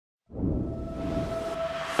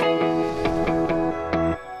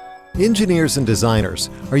Engineers and designers,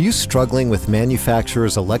 are you struggling with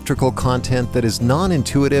manufacturers' electrical content that is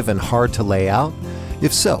non-intuitive and hard to lay out?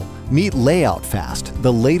 If so, meet LayoutFAST,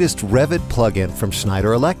 the latest Revit plugin from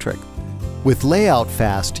Schneider Electric. With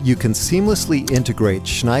LayoutFAST, you can seamlessly integrate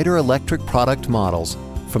Schneider Electric product models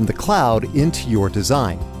from the cloud into your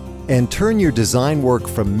design and turn your design work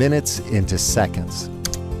from minutes into seconds.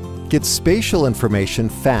 Get spatial information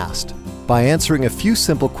fast by answering a few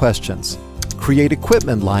simple questions. Create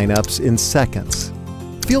equipment lineups in seconds.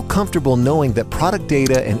 Feel comfortable knowing that product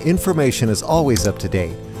data and information is always up to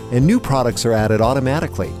date and new products are added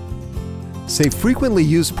automatically. Save frequently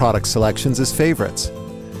used product selections as favorites.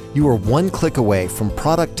 You are one click away from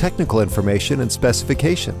product technical information and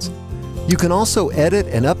specifications. You can also edit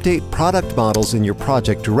and update product models in your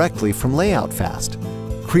project directly from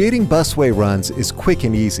LayoutFAST. Creating busway runs is quick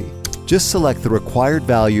and easy. Just select the required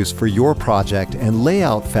values for your project and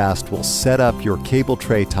LayoutFAST will set up your cable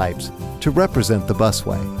tray types to represent the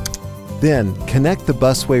busway. Then connect the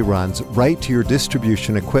busway runs right to your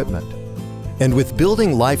distribution equipment. And with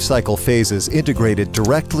building lifecycle phases integrated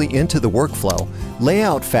directly into the workflow,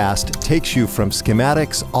 LayoutFAST takes you from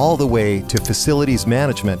schematics all the way to facilities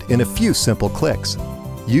management in a few simple clicks.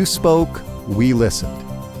 You spoke, we listened.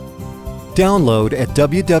 Download at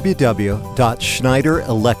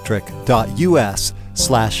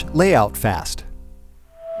www.schneiderelectric.us/LayoutFAST.